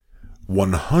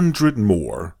100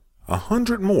 more.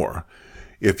 100 more.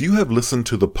 If you have listened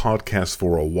to the podcast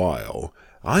for a while,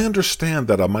 I understand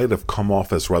that I might have come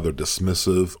off as rather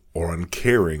dismissive or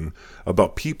uncaring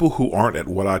about people who aren't at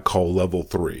what I call level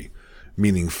 3,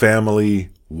 meaning family,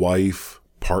 wife,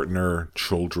 partner,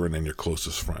 children, and your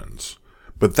closest friends.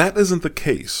 But that isn't the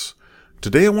case.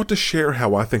 Today I want to share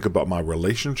how I think about my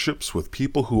relationships with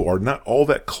people who are not all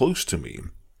that close to me,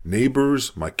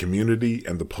 neighbors, my community,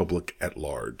 and the public at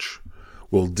large.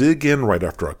 We'll dig in right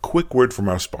after a quick word from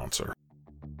our sponsor.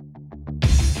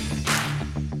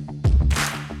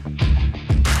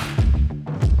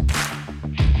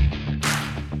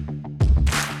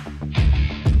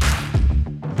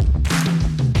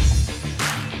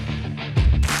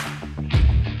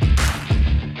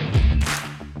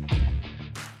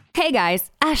 Hey guys,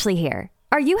 Ashley here.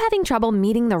 Are you having trouble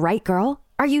meeting the right girl?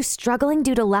 Are you struggling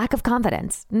due to lack of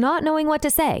confidence, not knowing what to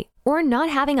say, or not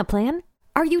having a plan?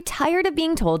 Are you tired of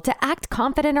being told to act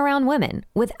confident around women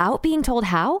without being told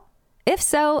how? If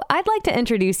so, I'd like to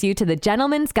introduce you to the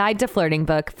Gentleman's Guide to Flirting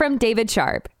book from David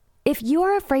Sharp. If you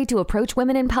are afraid to approach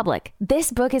women in public,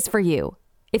 this book is for you.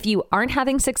 If you aren't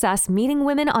having success meeting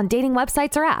women on dating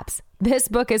websites or apps, this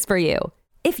book is for you.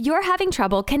 If you're having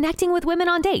trouble connecting with women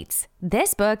on dates,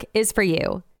 this book is for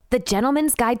you. The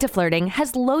Gentleman's Guide to Flirting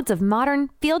has loads of modern,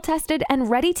 field-tested, and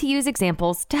ready-to-use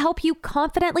examples to help you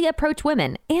confidently approach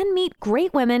women and meet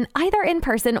great women either in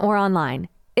person or online.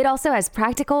 It also has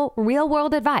practical,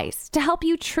 real-world advice to help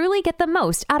you truly get the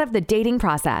most out of the dating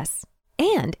process.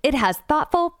 And it has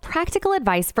thoughtful, practical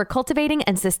advice for cultivating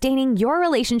and sustaining your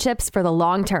relationships for the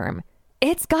long term.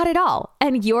 It's got it all,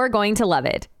 and you're going to love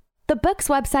it. The book's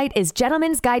website is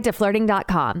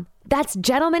gentlemansguidetoflirting.com. That's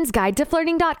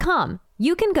gentlemansguidetoflirting.com.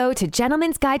 You can go to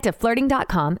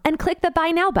gentlemansguidetoflirting.com and click the Buy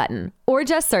Now button, or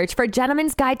just search for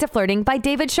Gentleman's Guide to Flirting by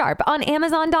David Sharp on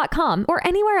Amazon.com or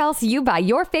anywhere else you buy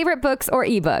your favorite books or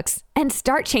ebooks, and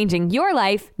start changing your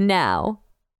life now.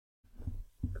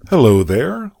 Hello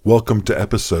there. Welcome to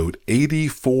episode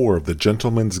 84 of the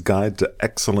Gentleman's Guide to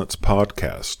Excellence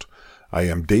podcast. I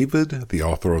am David, the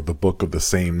author of the book of the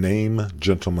same name,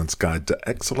 Gentleman's Guide to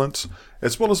Excellence,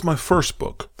 as well as my first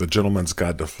book, The Gentleman's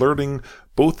Guide to Flirting,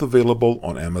 both available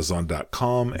on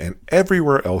Amazon.com and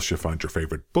everywhere else you find your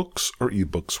favorite books or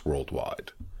ebooks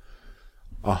worldwide.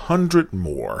 100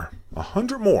 more.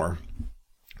 100 more.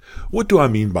 What do I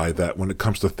mean by that when it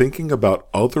comes to thinking about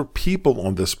other people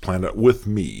on this planet with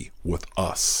me, with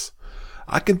us?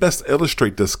 I can best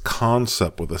illustrate this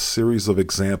concept with a series of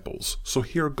examples, so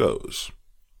here goes.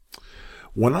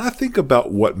 When I think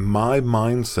about what my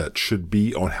mindset should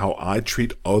be on how I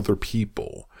treat other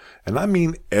people, and I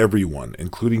mean everyone,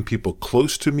 including people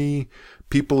close to me,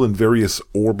 people in various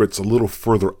orbits a little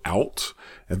further out,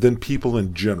 and then people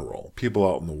in general, people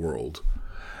out in the world,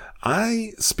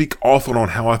 I speak often on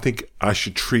how I think I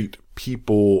should treat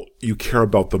people you care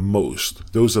about the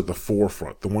most, those at the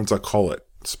forefront, the ones I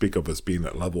speak of as being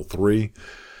at level 3.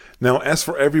 Now, as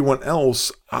for everyone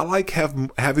else, I like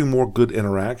having more good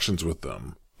interactions with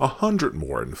them. 100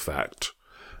 more, in fact.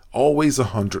 Always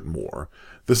 100 more.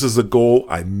 This is a goal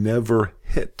I never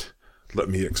hit. Let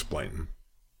me explain.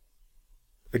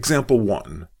 Example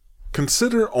 1.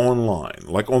 Consider online,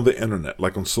 like on the internet,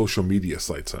 like on social media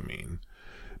sites, I mean.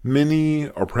 Many,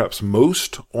 or perhaps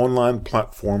most, online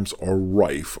platforms are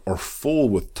rife or full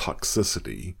with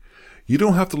toxicity. You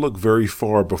don't have to look very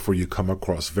far before you come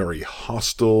across very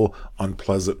hostile,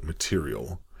 unpleasant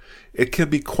material. It can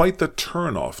be quite the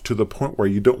turnoff to the point where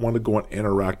you don't want to go and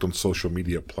interact on social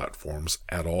media platforms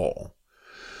at all.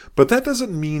 But that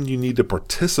doesn't mean you need to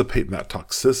participate in that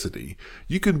toxicity.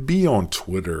 You can be on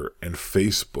Twitter and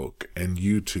Facebook and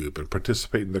YouTube and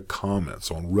participate in the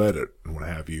comments on Reddit and what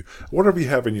have you. Whatever you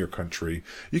have in your country,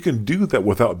 you can do that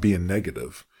without being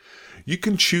negative. You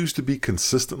can choose to be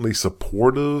consistently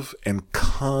supportive and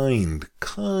kind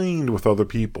with other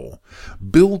people.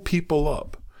 Build people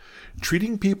up.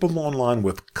 Treating people online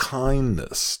with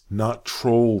kindness, not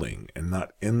trolling and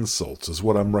not insults is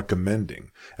what I'm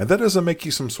recommending. And that doesn't make you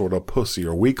some sort of pussy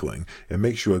or weakling. It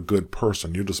makes you a good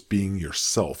person. You're just being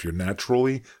yourself. You're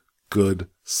naturally good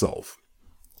self.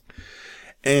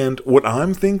 And what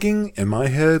I'm thinking in my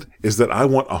head is that I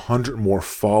want 100 more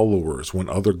followers when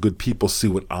other good people see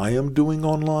what I am doing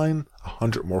online.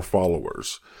 100 more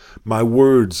followers. My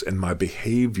words and my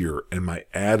behavior and my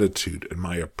attitude and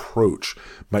my approach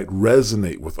might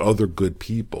resonate with other good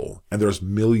people, and there's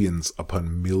millions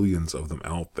upon millions of them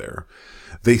out there.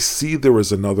 They see there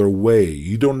is another way.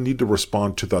 You don't need to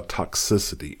respond to the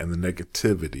toxicity and the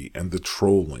negativity and the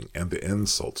trolling and the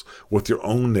insults with your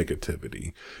own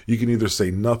negativity. You can either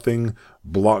say nothing,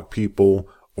 block people,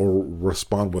 or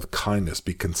respond with kindness.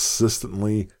 Be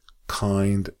consistently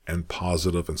kind and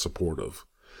positive and supportive.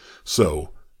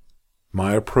 So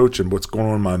my approach and what's going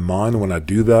on in my mind when I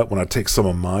do that, when I take some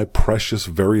of my precious,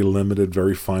 very limited,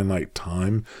 very finite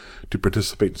time to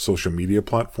participate in social media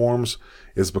platforms,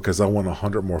 is because I want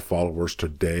 100 more followers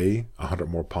today, 100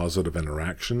 more positive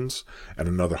interactions, and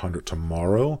another 100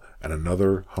 tomorrow, and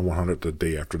another 100 the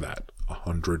day after that,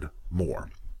 100 more.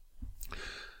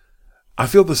 I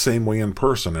feel the same way in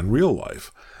person, in real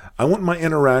life. I want my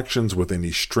interactions with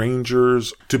any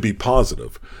strangers to be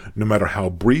positive, no matter how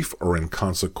brief or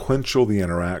inconsequential the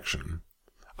interaction.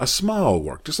 A smile will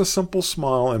work, just a simple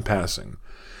smile in passing.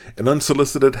 An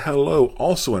unsolicited hello,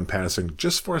 also in passing,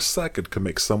 just for a second, can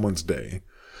make someone's day.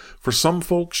 For some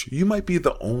folks, you might be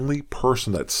the only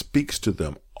person that speaks to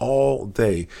them all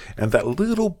day, and that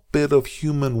little bit of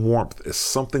human warmth is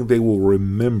something they will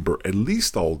remember at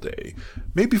least all day,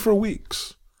 maybe for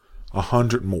weeks.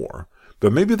 100 more.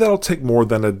 But maybe that'll take more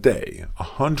than a day.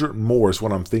 100 more is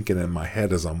what I'm thinking in my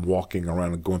head as I'm walking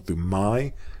around and going through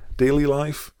my daily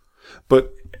life.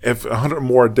 But if 100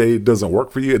 more a day doesn't work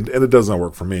for you, and it doesn't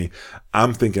work for me,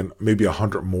 I'm thinking maybe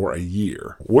 100 more a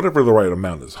year. Whatever the right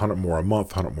amount is, 100 more a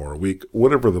month, 100 more a week,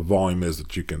 whatever the volume is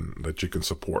that you can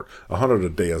support. 100 a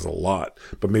day is a lot,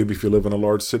 but maybe if you live in a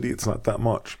large city, it's not that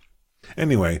much.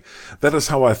 Anyway, that is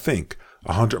how I think.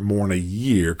 100 more in a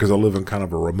year, because I live in kind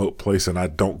of a remote place and I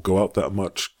don't go out that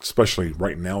much, especially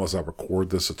right now as I record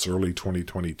this. It's early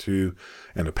 2022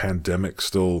 and the pandemic's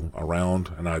still around,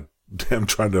 and I am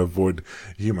trying to avoid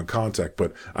human contact,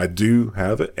 but I do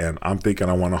have it, and I'm thinking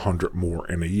I want 100 more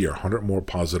in a year, 100 more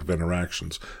positive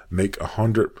interactions, make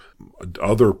 100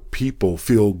 other people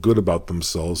feel good about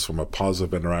themselves from a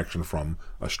positive interaction from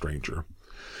a stranger.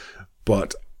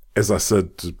 But as I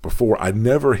said before, I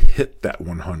never hit that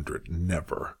 100.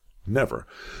 Never.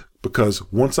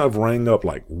 Because once I've rang up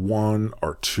like 1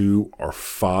 or 2 or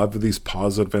 5 of these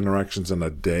positive interactions in a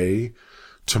day,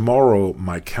 tomorrow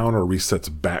my counter resets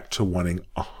back to wanting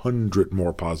 100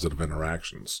 more positive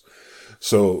interactions.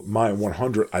 So my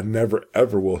 100, I never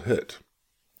ever will hit.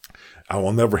 I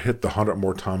will never hit the 100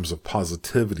 more times of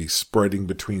positivity spreading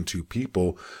between 2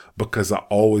 people, because I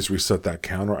always reset that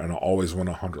counter and I always want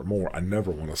 100 more. I never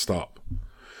want to stop.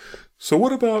 So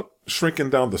what about shrinking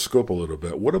down the scope a little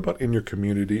bit? What about in your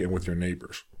community and with your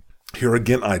neighbors? Here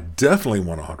again, I definitely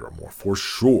want 100 more, for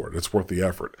sure. It's worth the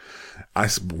effort.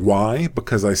 Why?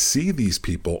 Because I see these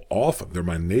people often. They're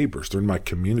my neighbors. They're in my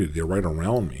community. They're right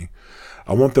around me.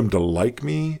 I want them to like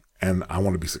me, and I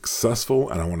want to be successful,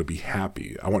 and I want to be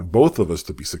happy. I want both of us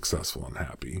to be successful and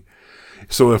happy.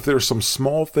 So if there's some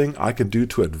small thing I can do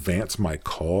to advance my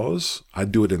cause, I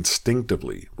do it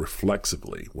instinctively,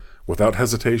 reflexively, without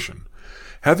hesitation.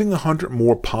 Having 100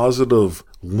 more positive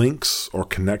links or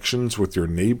connections with your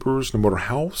neighbors, no matter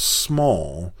how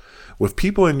small, with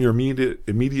people in your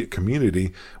immediate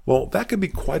community, well, that could be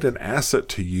quite an asset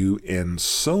to you in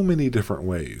so many different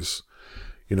ways.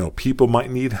 You know, people might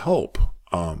need help.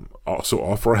 Also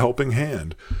offer a helping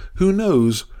hand. Who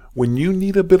knows, when you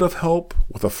need a bit of help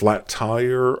with a flat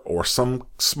tire or some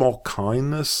small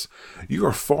kindness, you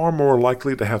are far more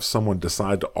likely to have someone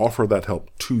decide to offer that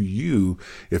help to you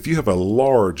if you have a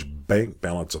large bank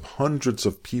balance of hundreds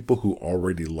of people who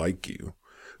already like you,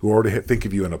 who already think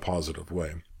of you in a positive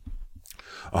way.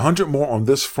 100 more on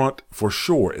this front for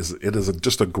sure. It is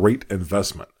just a great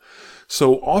investment.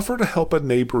 So offer to help a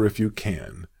neighbor if you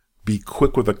can. Be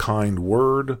quick with a kind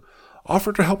word.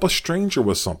 Offer to help a stranger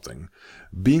with something.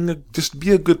 Just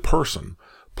be a good person.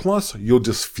 Plus, you'll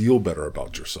just feel better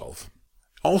about yourself.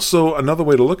 Also, another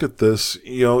way to look at this,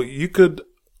 you could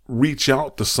reach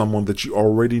out to someone that you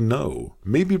already know.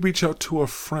 Maybe reach out to a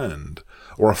friend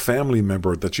or a family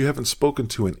member that you haven't spoken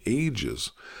to in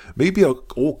ages. Maybe an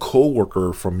old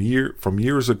coworker from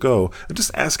years ago, and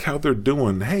just ask how they're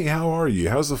doing. Hey, how are you?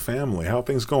 How's the family? How are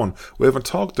things going? We haven't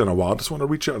talked in a while. I just want to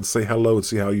reach out and say hello and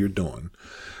see how you're doing.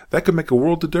 That could make a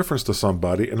world of difference to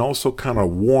somebody, and also kind of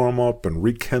warm up and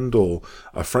rekindle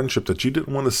a friendship that you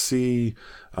didn't want to see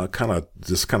kind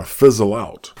of fizzle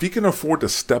out. If you can afford to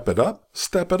step it up,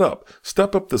 step it up.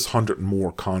 Step up this 100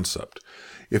 more concept.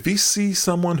 If you see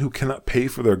someone who cannot pay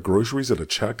for their groceries at a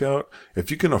checkout,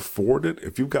 if you can afford it,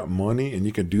 if you've got money and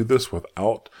you can do this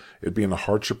without it being a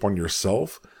hardship on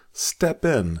yourself, step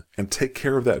in and take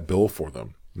care of that bill for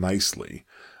them nicely.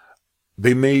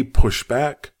 They may push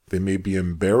back. They may be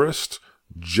embarrassed.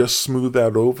 Just smooth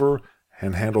that over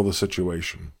and handle the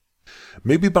situation.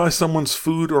 Maybe buy someone's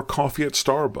food or coffee at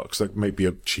Starbucks. That might be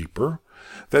cheaper.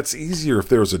 That's easier if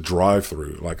there's a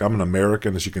drive-through. Like, I'm an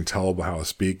American, as you can tell by how I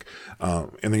speak.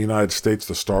 In the United States,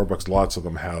 the Starbucks, lots of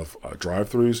them have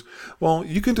drive-throughs. Well,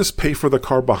 you can just pay for the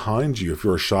car behind you if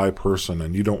you're a shy person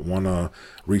and you don't want to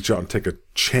reach out and take a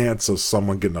chance of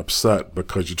someone getting upset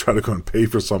because you try to go and pay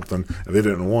for something and they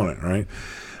didn't want it, right?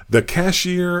 The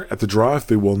cashier at the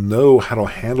drive-thru will know how to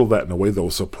handle that in a way that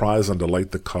will surprise and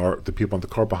delight the people in the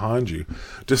car behind you.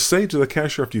 Just say to the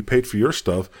cashier after you paid for your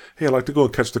stuff, "Hey, I'd like to go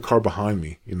and catch the car behind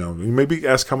me." Maybe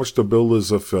ask how much the bill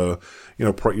is if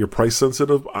you're price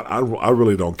sensitive. I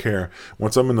really don't care.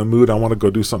 Once I'm in the mood, I want to go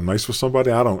do something nice for somebody.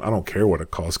 I don't care what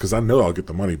it costs because I know I'll get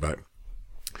the money back.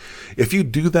 If you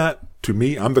do that to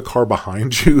me, I'm the car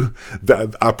behind you.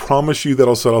 That I promise you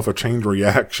that'll set off a chain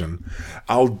reaction.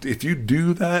 If you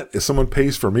do that, if someone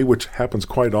pays for me, which happens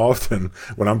quite often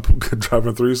when I'm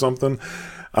driving through something,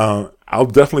 I'll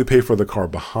definitely pay for the car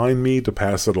behind me to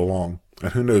pass it along.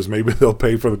 And who knows, maybe they'll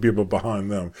pay for the people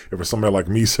behind them if it's somebody like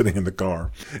me sitting in the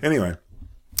car. Anyway,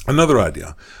 another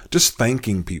idea, just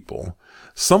thanking people.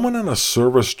 Someone in a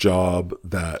service job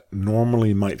that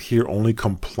normally might hear only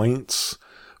complaints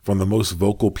from the most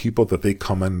vocal people that they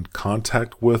come in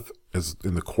contact with as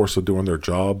in the course of doing their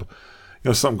job.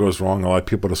 Something goes wrong, a lot of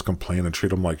people just complain and treat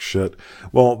them like shit.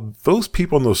 Well, those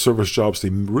people in those service jobs,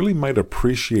 they really might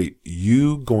appreciate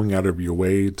you going out of your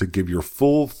way to give your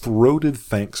full-throated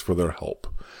thanks for their help.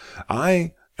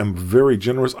 I am very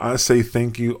generous. I say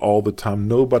thank you all the time.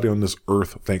 Nobody on this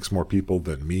earth thanks more people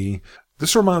than me.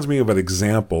 This reminds me of an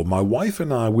example. My wife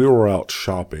and I, we were out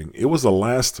shopping. It was a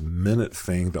last minute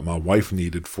thing that my wife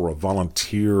needed for a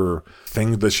volunteer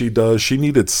thing that she does. She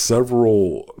needed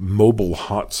several mobile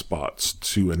hotspots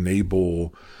to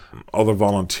enable other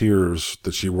volunteers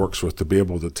that she works with to be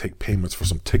able to take payments for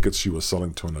some tickets she was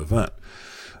selling to an event.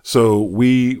 So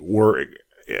we were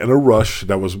in a rush.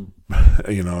 That was,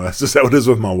 that's just how it is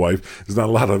with my wife. There's not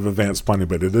a lot of advanced planning,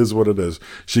 but it is what it is.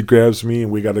 She grabs me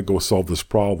and we got to go solve this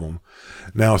problem.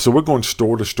 Now, so we're going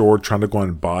store to store, trying to go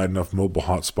and buy enough mobile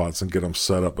hotspots and get them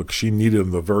set up because she needed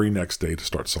them the very next day to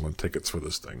start selling tickets for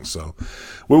this thing. So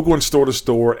we were going store to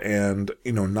store and,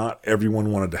 not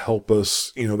everyone wanted to help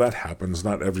us. That happens.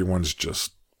 Not everyone's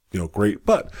just, great.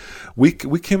 But we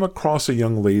came across a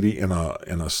young lady in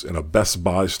a Best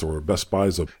Buy store. Best Buy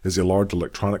is a large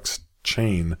electronics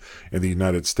chain in the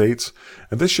United States.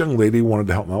 And this young lady wanted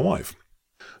to help my wife.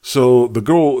 So the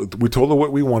girl, we told her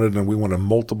what we wanted, and we wanted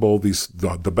multiple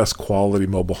the best quality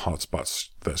mobile hotspots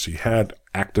that she had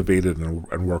activated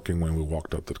and working when we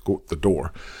walked out the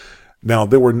door. Now,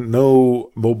 there were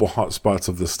no mobile hotspots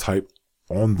of this type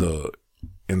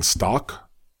in stock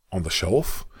on the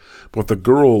shelf, but the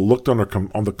girl looked on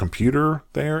the computer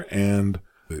there, and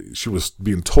she was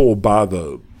being told by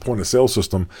the point of sale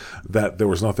system that there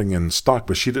was nothing in stock,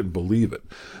 but she didn't believe it.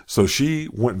 So she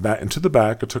went back into the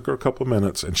back. It took her a couple of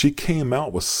minutes, and she came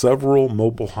out with several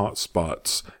mobile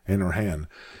hotspots in her hand.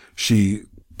 She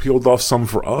peeled off some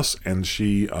for us, and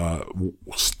she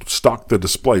stocked the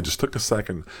display. Just took a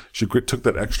second. She took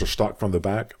that extra stock from the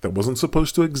back that wasn't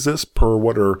supposed to exist per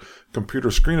what her computer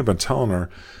screen had been telling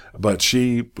her, but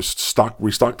she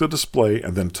restocked the display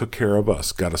and then took care of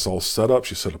us, got us all set up.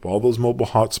 She set up all those mobile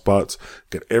hotspots,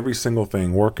 got every single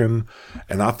thing working,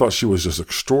 and I thought she was just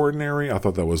extraordinary. I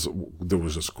thought that was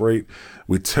just great.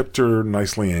 We tipped her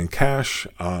nicely in cash.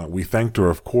 We thanked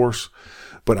her, of course.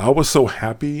 But I was so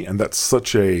happy, and that's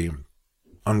such a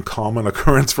uncommon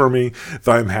occurrence for me,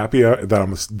 that I'm happy that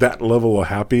I'm that level of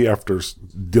happy after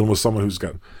dealing with someone who's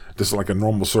got just like a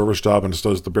normal service job and just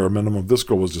does the bare minimum. This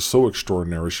girl was just so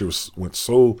extraordinary. She went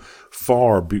so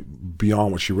far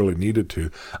beyond what she really needed to.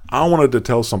 I wanted to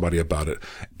tell somebody about it,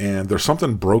 and there's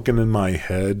something broken in my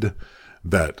head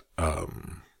that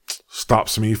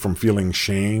stops me from feeling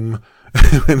shame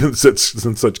in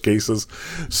such cases.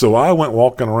 So I went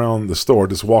walking around the store,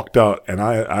 just walked out, and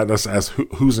I just asked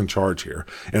who's in charge here.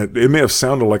 And it may have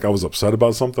sounded like I was upset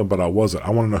about something, but I wasn't.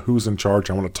 I want to know who's in charge.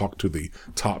 I want to talk to the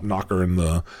top knocker in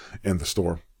the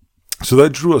store. So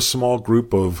that drew a small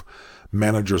group of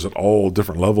managers at all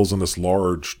different levels in this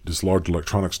large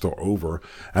electronics store over.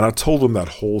 And I told them that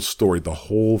whole story, the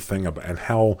whole thing about, and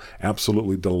how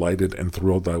absolutely delighted and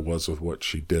thrilled I was with what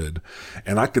she did.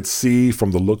 And I could see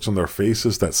from the looks on their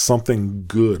faces that something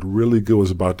good, really good,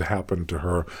 was about to happen to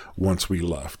her once we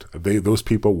left. Those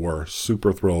people were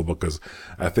super thrilled, because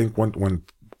I think when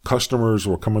customers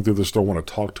were coming through the store, want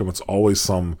to talk to them, it's always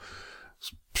some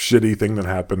shitty thing that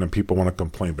happened and people want to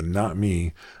complain, but not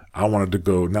me. I wanted to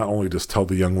go not only just tell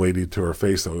the young lady to her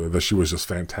face that she was just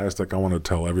fantastic. I wanted to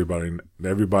tell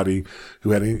everybody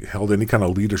who held any kind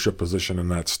of leadership position in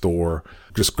that store,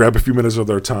 just grab a few minutes of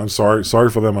their time. Sorry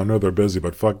for them. I know they're busy,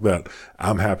 but fuck that.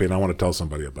 I'm happy and I want to tell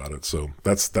somebody about it. So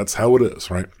that's how it is,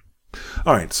 right?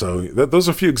 All right, so those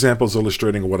are a few examples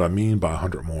illustrating what I mean by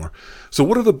 100 more. So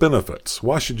what are the benefits?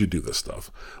 Why should you do this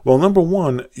stuff? Well, number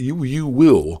one, you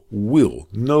will,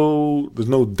 there's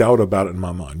no doubt about it in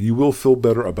my mind. You will feel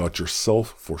better about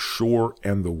yourself for sure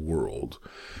and the world.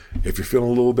 If you're feeling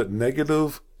a little bit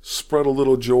negative, spread a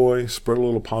little joy, spread a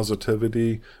little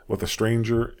positivity with a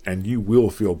stranger, and you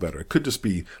will feel better. It could just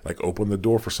be like open the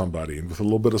door for somebody and with a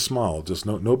little bit of smile. Just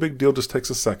no big deal. Just takes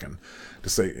a second to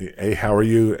say, hey, how are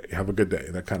you? Have a good day.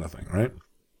 That kind of thing, right?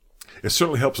 It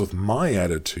certainly helps with my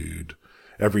attitude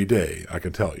every day, I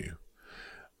can tell you.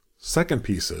 Second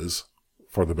piece is,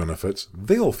 for the benefits,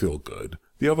 they'll feel good.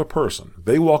 The other person,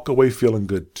 they walk away feeling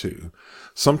good too.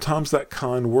 Sometimes that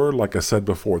kind word, like I said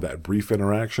before, that brief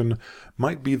interaction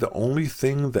might be the only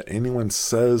thing that anyone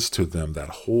says to them that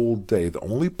whole day, the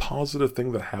only positive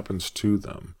thing that happens to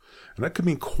them. And that could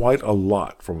mean quite a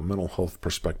lot from a mental health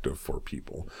perspective for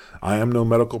people. I am no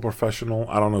medical professional.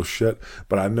 I don't know shit,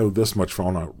 but I know this much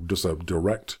from just a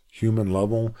direct human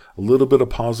level. A little bit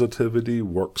of positivity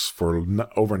works for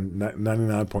over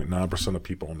 99.9% of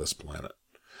people on this planet.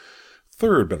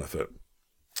 Third benefit,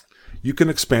 you can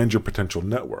expand your potential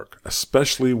network,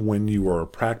 especially when you are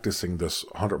practicing this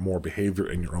 100 more behavior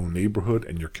in your own neighborhood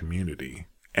and your community,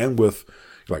 and with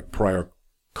like prior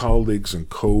colleagues and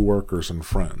co-workers and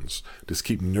friends. Just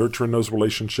keep nurturing those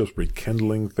relationships,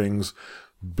 rekindling things,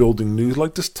 building new,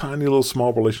 like just tiny little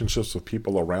small relationships with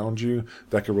people around you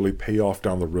that can really pay off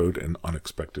down the road in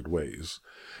unexpected ways.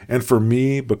 And for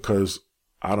me, because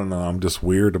I don't know, I'm just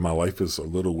weird and my life is a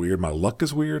little weird, my luck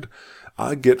is weird,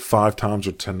 I get 5 times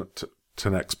or 10x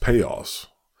payoffs.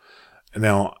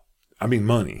 Now, I mean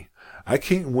money. I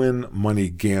can't win money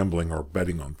gambling or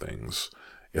betting on things.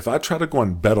 If I try to go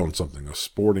and bet on something, a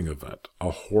sporting event,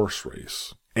 a horse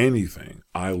race, anything,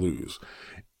 I lose.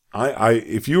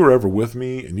 If you were ever with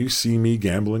me and you see me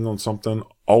gambling on something,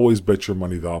 always bet your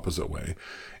money the opposite way.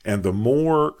 And the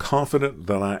more confident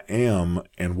that I am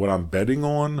in what I'm betting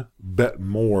on, bet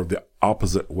more the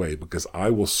opposite way, because I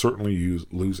will certainly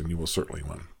lose and you will certainly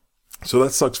win. So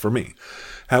that sucks for me.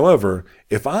 However,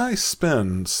 if I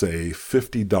spend, say,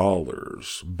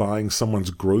 $50 buying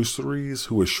someone's groceries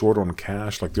who is short on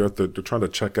cash, like they're trying to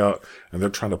check out and they're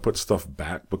trying to put stuff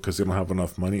back because they don't have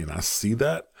enough money, and I see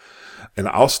that, and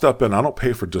I'll step in. I don't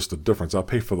pay for just the difference. I'll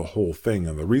pay for the whole thing.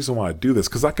 And the reason why I do this,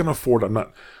 because I can afford, I'm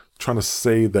not trying to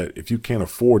say that if you can't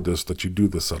afford this, that you do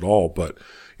this at all, but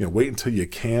wait until you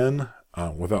can,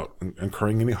 without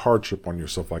incurring any hardship on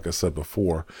yourself, like I said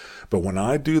before. But when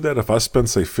I do that, if I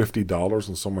spend, say, $50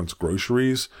 on someone's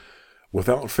groceries,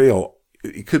 without fail,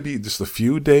 it could be just a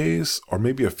few days or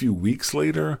maybe a few weeks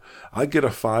later, I get a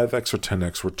 5x or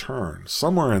 10x return,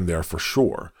 somewhere in there for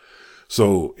sure.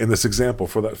 So in this example,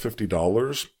 for that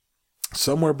 $50,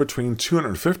 somewhere between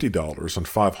 $250 and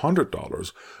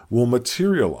 $500 will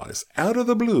materialize out of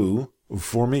the blue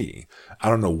for me. I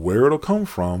don't know where it'll come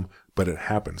from, but it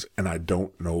happens, and I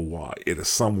don't know why. It is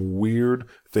some weird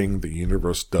thing the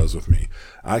universe does with me.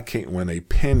 I can't win a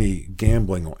penny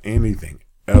gambling on anything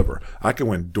ever. I can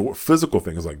win physical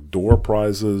things like door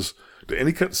prizes,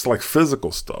 any kind of like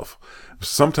physical stuff.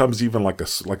 Sometimes even like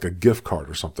a gift card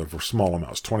or something for small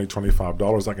amounts, $20,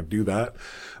 $25. I can do that,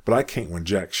 but I can't win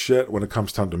jack shit when it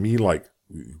comes time to me like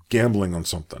gambling on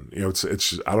something. It's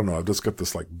I don't know. I've just got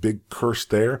this like big curse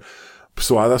there.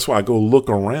 So that's why I go look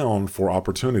around for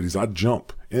opportunities. I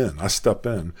jump in. I step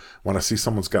in when I see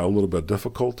someone's got a little bit of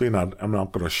difficulty, and I'm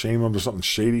not going to shame them. There's something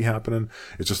shady happening.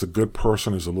 It's just a good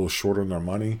person who's a little shorter in their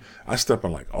money. I step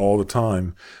in like all the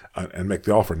time and make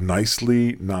the offer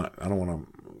nicely. I don't want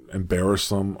to embarrass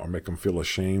them or make them feel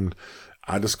ashamed.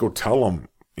 I just go tell them,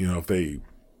 if they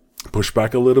push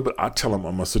back a little bit, I tell them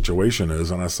what my situation is,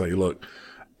 and I say, look,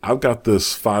 I've got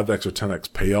this 5x or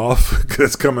 10x payoff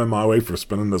that's coming my way for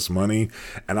spending this money,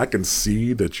 and I can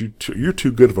see that you're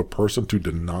too good of a person to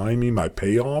deny me my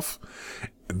payoff.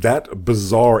 That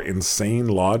bizarre, insane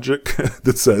logic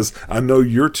that says, I know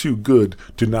you're too good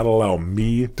to not allow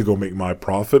me to go make my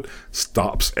profit,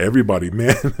 stops everybody,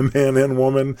 man and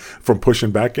woman, from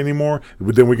pushing back anymore.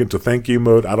 But then we get to thank you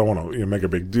mode. I don't want to make a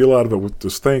big deal out of it with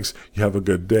just thanks. You have a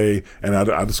good day. And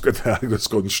I just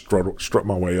go and strut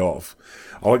my way off.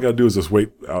 All I got to do is just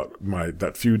wait out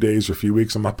that few days or few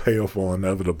weeks, and my payoff will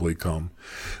inevitably come.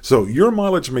 So your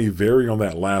mileage may vary on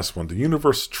that last one. The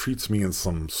universe treats me in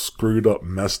some screwed up,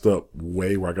 messed up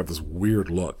way where I got this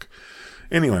weird look.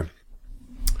 Anyway,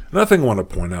 Another thing I want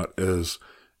to point out is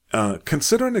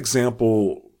consider an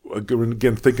example,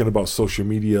 again, thinking about social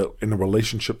media in a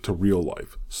relationship to real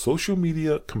life. Social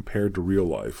media compared to real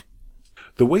life.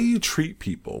 The way you treat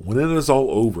people when it is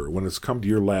all over, when it's come to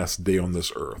your last day on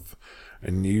this earth,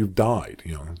 and you've died,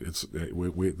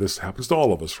 this happens to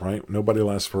all of us, right? Nobody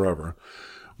lasts forever.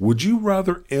 Would you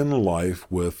rather end life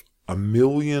with 1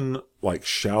 million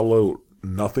shallow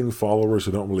nothing followers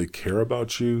who don't really care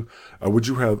about you? Or would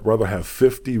you rather have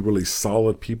 50 really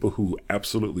solid people who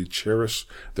absolutely cherish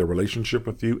their relationship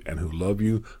with you and who love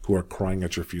you, who are crying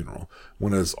at your funeral?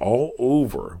 When it's all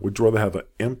over, would you rather have an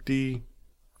empty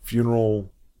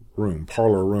funeral room,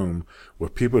 parlor room,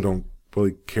 with people who don't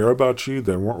really care about you,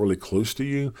 that weren't really close to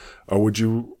you? Or would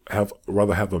you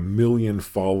rather have 1 million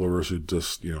followers who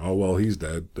just, oh, well, he's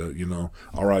dead,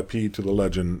 R.I.P. to the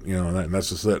legend, and that's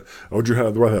just it? Or would you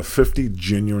rather have 50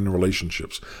 genuine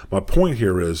relationships? My point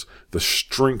here is the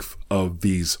strength of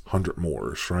these 100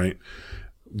 mores, right?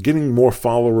 Getting more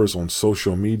followers on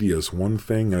social media is one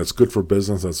thing, and it's good for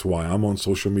business. That's why I'm on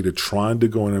social media, trying to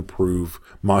go and improve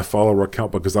my follower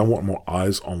count, because I want more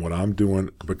eyes on what I'm doing,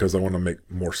 because I want to make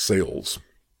more sales.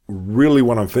 Really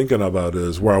what I'm thinking about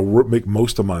is where I make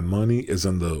most of my money is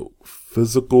in the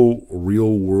physical,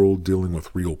 real world, dealing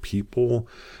with real people.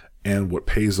 And what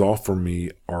pays off for me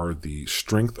are the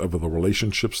strength of the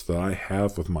relationships that I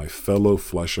have with my fellow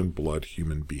flesh and blood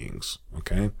human beings.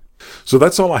 Okay? So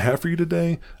that's all I have for you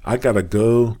today. I gotta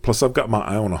go. Plus, I've got my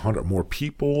eye on 100 more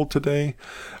people today.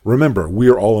 Remember, we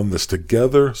are all in this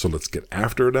together, so let's get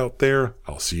after it out there.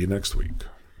 I'll see you next week.